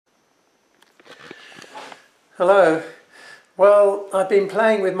Hello. Well, I've been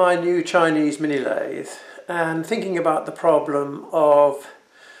playing with my new Chinese mini-lathe and thinking about the problem of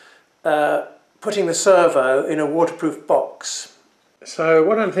putting the servo in a waterproof box. So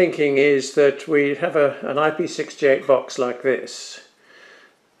what I'm thinking is that we have an IP68 box like this,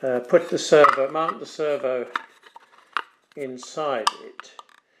 mount the servo inside it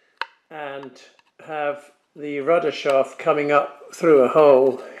and have the rudder shaft coming up through a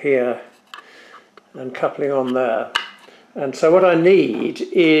hole here and coupling on there. And so what I need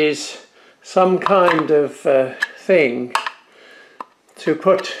is some kind of thing to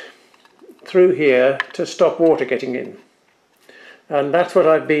put through here to stop water getting in. And that's what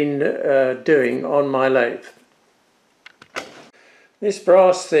I've been doing on my lathe. This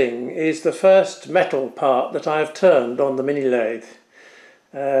brass thing is the first metal part that I've turned on the mini lathe.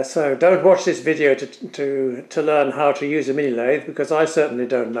 So don't watch this video to learn how to use a mini lathe, because I certainly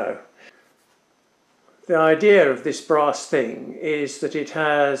don't know. The idea of this brass thing is that it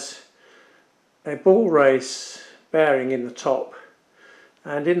has a ball race bearing in the top,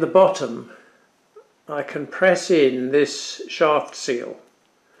 and in the bottom I can press in this shaft seal,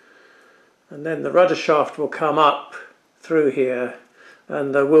 and then the rudder shaft will come up through here,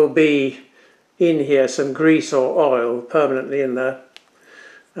 and there will be in here some grease or oil permanently in there,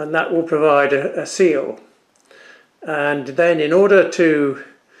 and that will provide a seal. And then in order to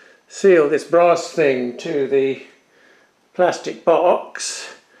seal this brass thing to the plastic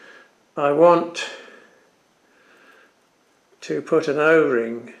box, I want to put an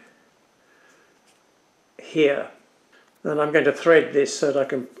O-ring here, and I'm going to thread this so that I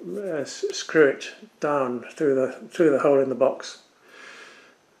can screw it down through the hole in the box.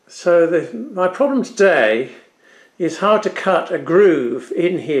 So my problem today is how to cut a groove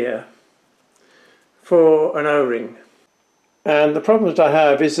in here for an O-ring. And the problem that I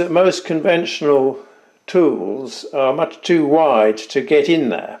have is that most conventional tools are much too wide to get in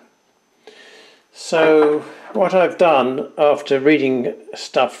there. So what I've done, after reading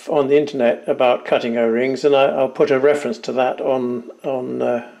stuff on the internet about cutting O-rings, and I'll put a reference to that on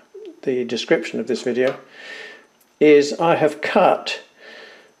the description of this video, is I have cut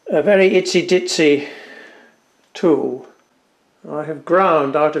a very itsy-ditsy tool. I have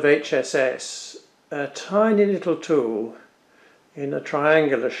ground out of HSS a tiny little tool in a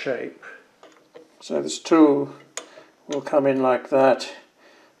triangular shape. So this tool will come in like that,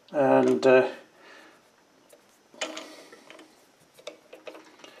 and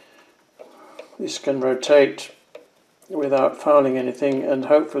this can rotate without fouling anything, and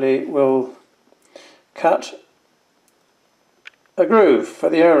hopefully will cut a groove for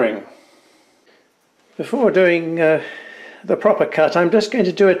the O-ring. Before doing the proper cut, I'm just going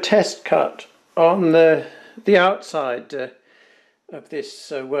to do a test cut on the outside of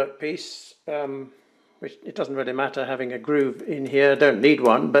this workpiece, which it doesn't really matter having a groove in here, don't need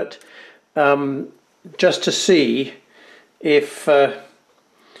one, but just to see if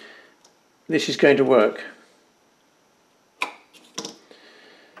this is going to work.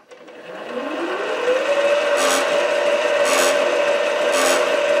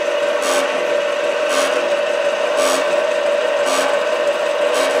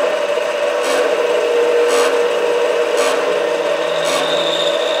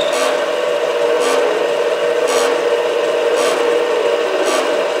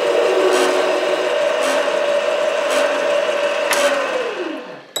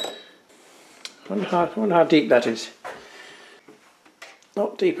 I wonder how deep that is.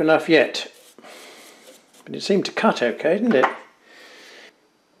 Not deep enough yet, but it seemed to cut okay, didn't it?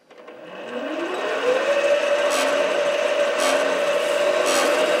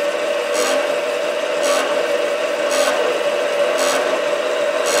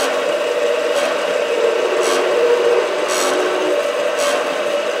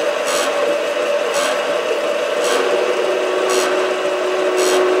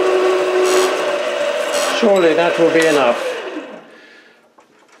 Surely that will be enough.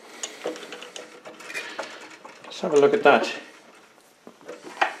 Let's have a look at that.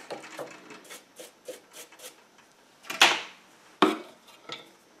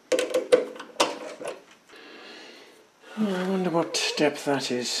 I wonder what depth that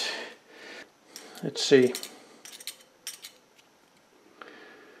is. Let's see.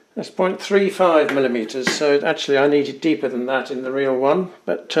 That's 0.35 millimeters, so actually I need it deeper than that in the real one,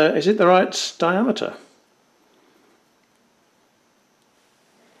 but is it the right diameter?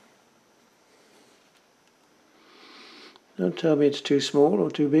 Don't tell me it's too small or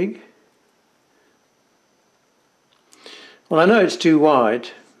too big. Well, I know it's too wide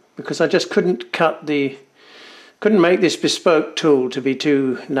because I just couldn't cut the Couldn't make this bespoke tool to be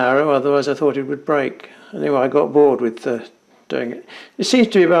too narrow, otherwise I thought it would break. Anyway, I got bored with doing it. It seems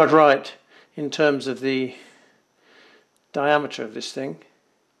to be about right in terms of the diameter of this thing.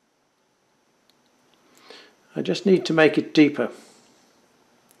 I just need to make it deeper.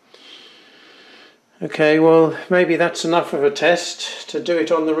 Okay, well, maybe that's enough of a test to do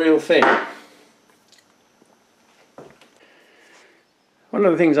it on the real thing. One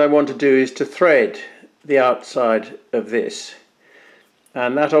of the things I want to do is to thread the outside of this,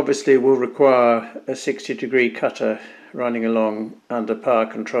 and that obviously will require a 60-degree cutter running along under power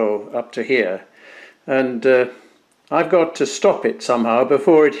control up to here, and I've got to stop it somehow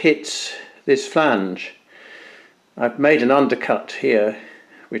before it hits this flange. I've made an undercut here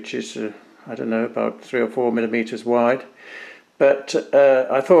which is I don't know, about 3 or 4 millimeters wide, but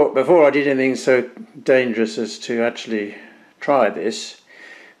I thought before I did anything so dangerous as to actually try this,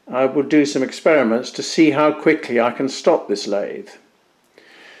 I would do some experiments to see how quickly I can stop this lathe.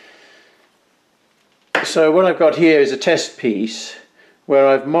 So what I've got here is a test piece where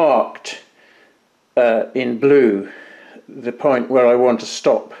I've marked in blue the point where I want to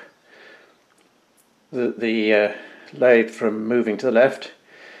stop the lathe from moving to the left,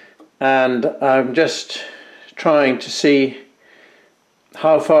 and I'm just trying to see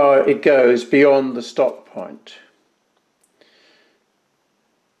how far it goes beyond the stop point.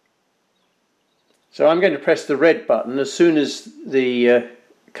 So I'm going to press the red button as soon as the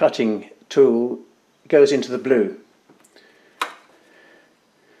cutting tool goes into the blue.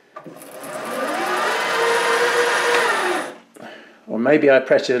 Or maybe I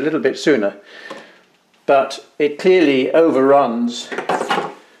press it a little bit sooner, but it clearly overruns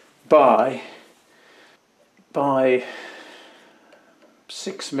by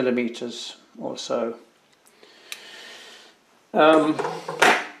 6 millimeters or so.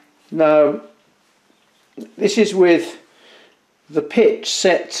 Now this is with the pitch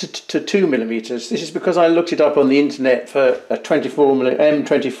set to 2 millimeters. This is because I looked it up on the internet for a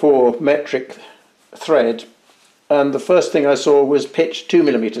M24 metric thread, and the first thing I saw was pitch 2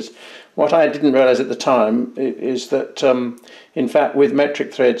 millimeters. What I didn't realize at the time is that in fact with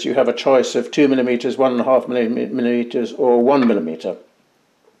metric threads you have a choice of 2 millimeters, 1.5 millimeters or 1 millimeter.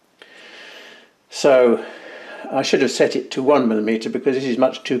 So I should have set it to 1 millimeter because this is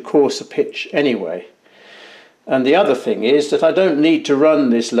much too coarse a pitch anyway. And the other thing is that I don't need to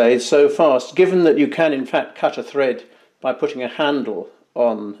run this lathe so fast, given that you can in fact cut a thread by putting a handle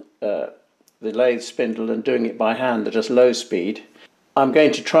on the lathe spindle and doing it by hand at a low speed. What I'm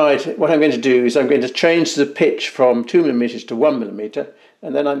going to do is I'm going to change the pitch from 2 millimeters to 1 millimeter,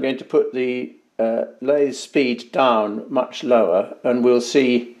 and then I'm going to put the lathe speed down much lower, and we'll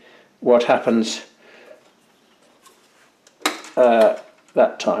see what happens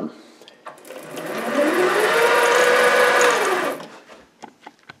that time.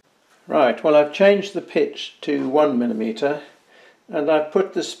 Right, well, I've changed the pitch to 1 millimeter, and I've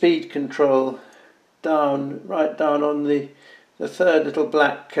put the speed control down, right down on the third little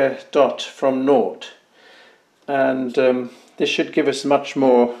black dot from 0, and this should give us much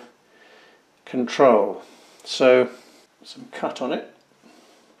more control. So some cut on it.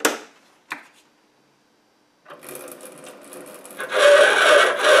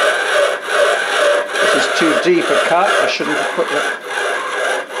 This is too deep a cut, I shouldn't have put that.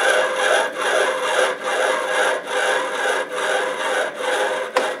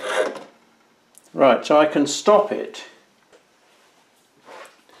 Right, so I can stop it.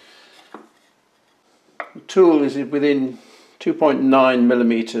 The tool is within 2.9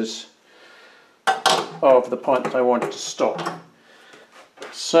 millimeters of the point that I want to stop.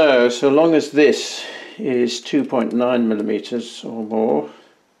 So long as this is 2.9 millimeters or more,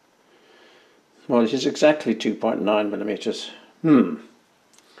 well, it is exactly 2.9 millimeters.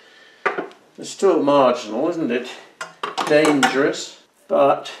 It's still marginal, isn't it? Dangerous,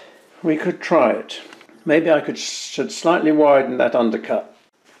 but we could try it. Maybe I should slightly widen that undercut.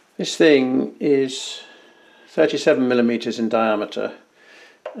 This thing is 37 millimeters in diameter,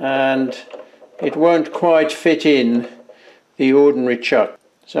 and it won't quite fit in the ordinary chuck.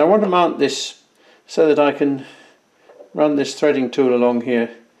 So I want to mount this so that I can run this threading tool along here,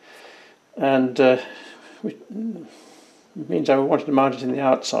 and it means I wanted to mount it in the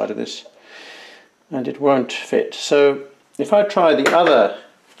outside of this, and it won't fit. So if I try the other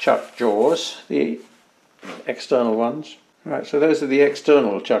chuck jaws, the external ones. Right, so those are the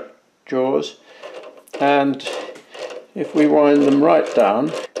external chuck jaws, and if we wind them right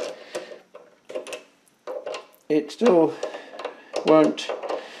down, it still won't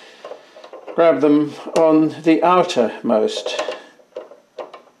grab them on the outermost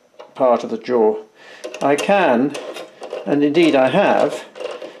part of the jaw. I can, and indeed I have,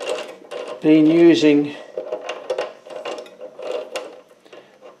 been using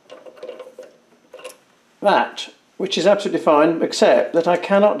that, which is absolutely fine, except that I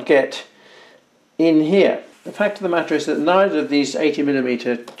cannot get in here. The fact of the matter is that neither of these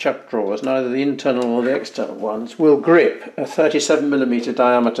 80mm chuck drawers, neither the internal or the external ones, will grip a 37mm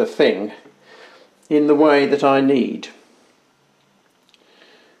diameter thing in the way that I need,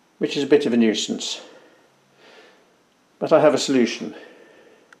 which is a bit of a nuisance. But I have a solution.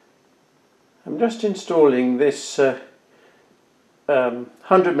 I'm just installing this 100mm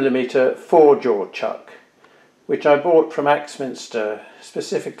 4-jaw chuck, which I bought from Axminster,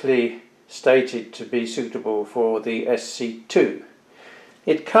 specifically stated to be suitable for the SC2.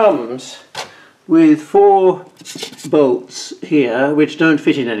 It comes with 4 bolts here which don't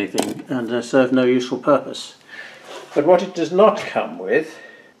fit in anything and serve no useful purpose. But what it does not come with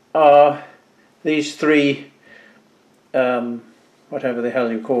are these 3, whatever the hell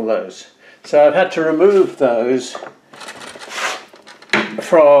you call those. So I've had to remove those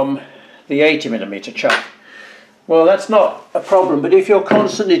from the 80mm chuck. Well, that's not a problem, but if you're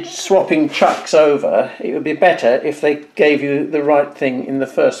constantly swapping chucks over, it would be better if they gave you the right thing in the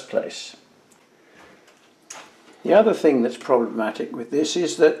first place. The other thing that's problematic with this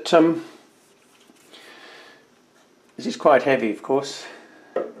is that this is quite heavy, of course.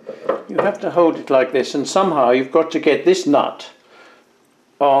 You have to hold it like this, and somehow you've got to get this nut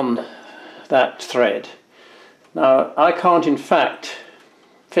on that thread. Now, I can't in fact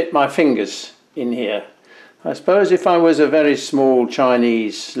fit my fingers in here. I suppose if I was a very small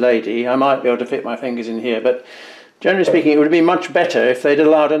Chinese lady, I might be able to fit my fingers in here, but generally speaking it would be much better if they'd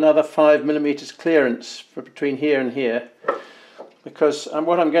allowed another 5mm clearance for between here and here, because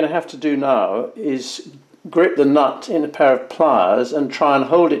what I'm going to have to do now is grip the nut in a pair of pliers and try and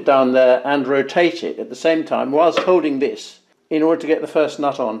hold it down there and rotate it at the same time whilst holding this in order to get the first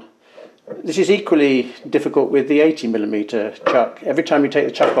nut on. This is equally difficult with the 80mm chuck. Every time you take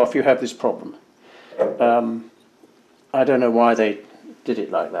the chuck off you have this problem. I don't know why they did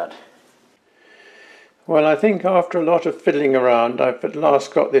it like that. Well, I think after a lot of fiddling around I've at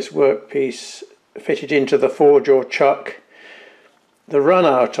last got this workpiece fitted into the 4-jaw chuck. The run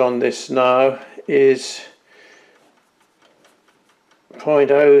out on this now is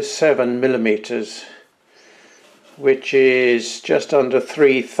 0.07mm, which is just under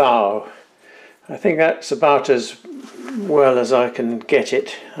 3 thou. I think that's about as well as I can get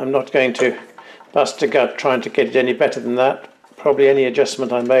it. I'm not going to bust a gut trying to get it any better than that. Probably any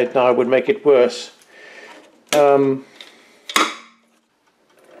adjustment I made now would make it worse. I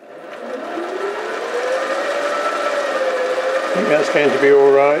think that's going to be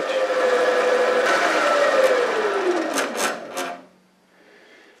all right.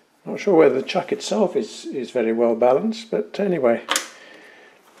 Not sure whether the chuck itself is very well balanced, but anyway,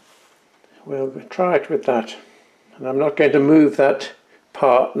 we'll try it with that. And I'm not going to move that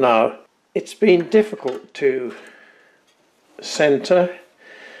part now. It's been difficult to centre.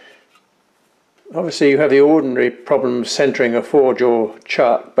 Obviously you have the ordinary problem of centering a 4-jaw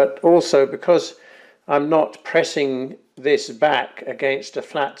chuck, but also because I'm not pressing this back against a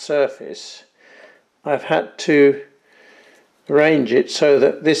flat surface, I've had to arrange it so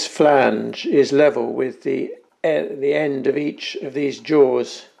that this flange is level with the end of each of these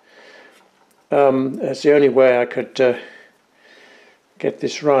jaws. That's the only way I could get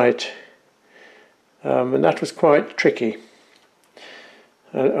this right. And that was quite tricky.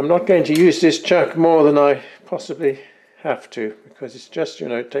 I'm not going to use this chuck more than I possibly have to, because it's just, you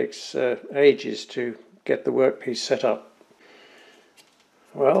know, it takes ages to get the workpiece set up.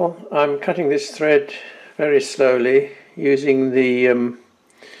 Well, I'm cutting this thread very slowly using the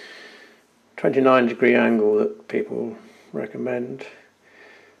 29-degree angle that people recommend.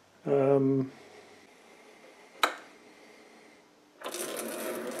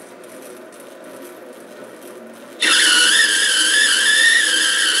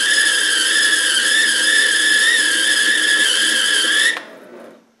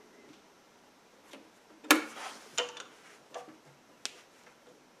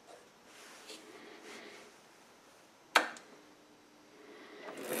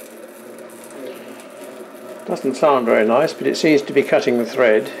 Doesn't sound very nice, but it seems to be cutting the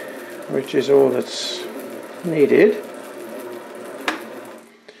thread, which is all that's needed.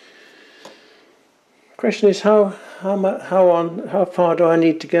 Question is how far do I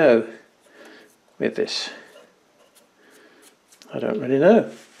need to go with this? I don't really know.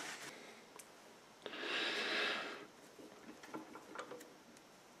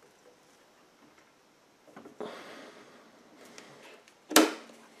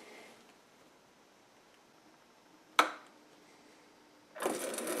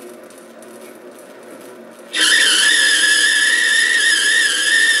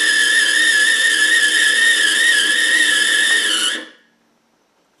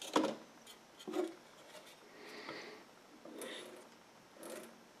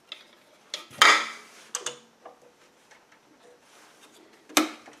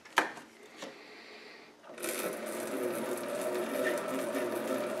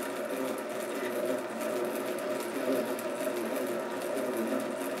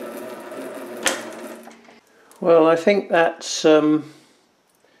 Well, I think that's more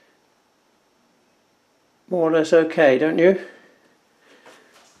or less okay, don't you?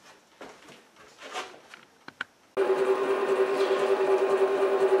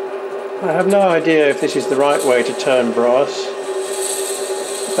 I have no idea if this is the right way to turn brass,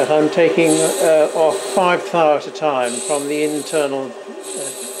 but I'm taking off 5 thou at a time from the internal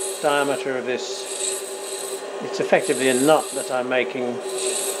diameter of this. It's effectively a nut that I'm making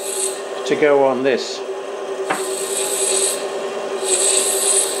to go on this.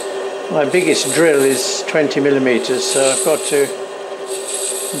 My biggest drill is 20 millimeters, so I've got to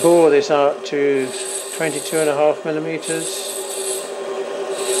bore this out to 22.5 millimeters.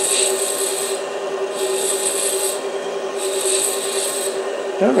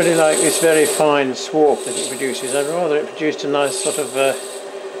 I don't really like this very fine swarf that it produces. I'd rather it produced a nice sort of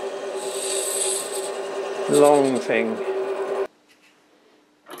long thing.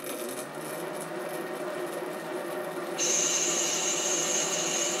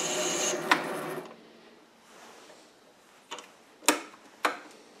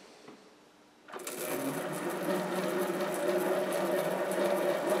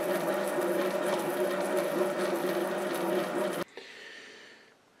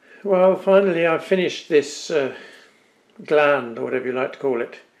 Well, finally I've finished this gland, or whatever you like to call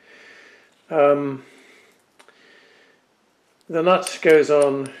it. The nut goes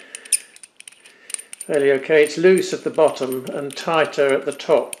on fairly okay. It's loose at the bottom and tighter at the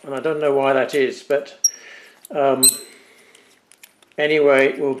top, and I don't know why that is, but anyway,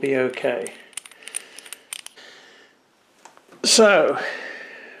 it will be okay. So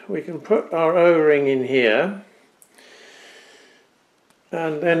we can put our O-ring in here,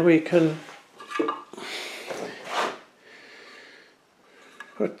 and then we can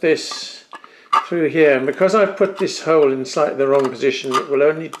put this through here, and because I've put this hole in slightly the wrong position, it will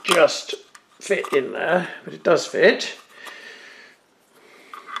only just fit in there, but it does fit.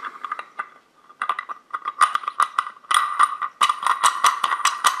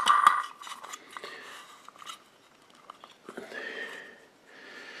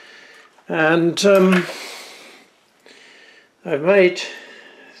 And I've made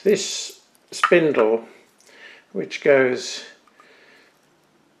this spindle which goes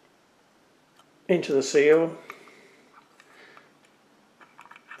into the seal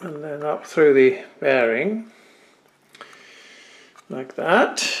and then up through the bearing like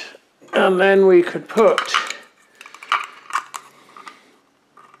that, and then we could put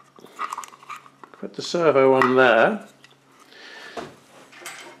the servo on there,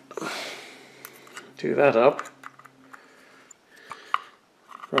 do that up.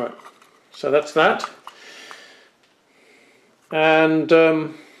 Right, so that's that, and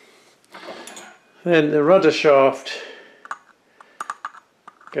then the rudder shaft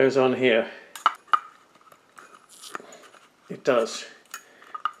goes on here. It does.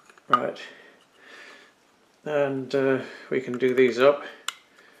 Right, and we can do these up,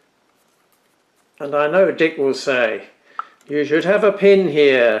 and I know Dick will say, you should have a pin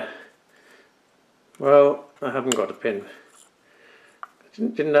here. Well, I haven't got a pin.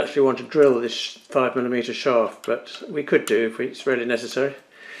 Didn't actually want to drill this 5mm shaft, but we could do if it's really necessary.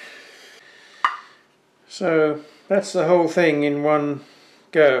 So that's the whole thing in one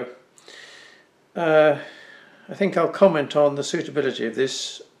go. I think I'll comment on the suitability of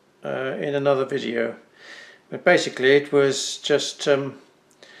this in another video, but basically it was just a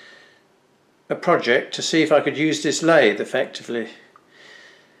project to see if I could use this lathe effectively.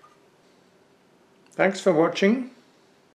 Thanks for watching.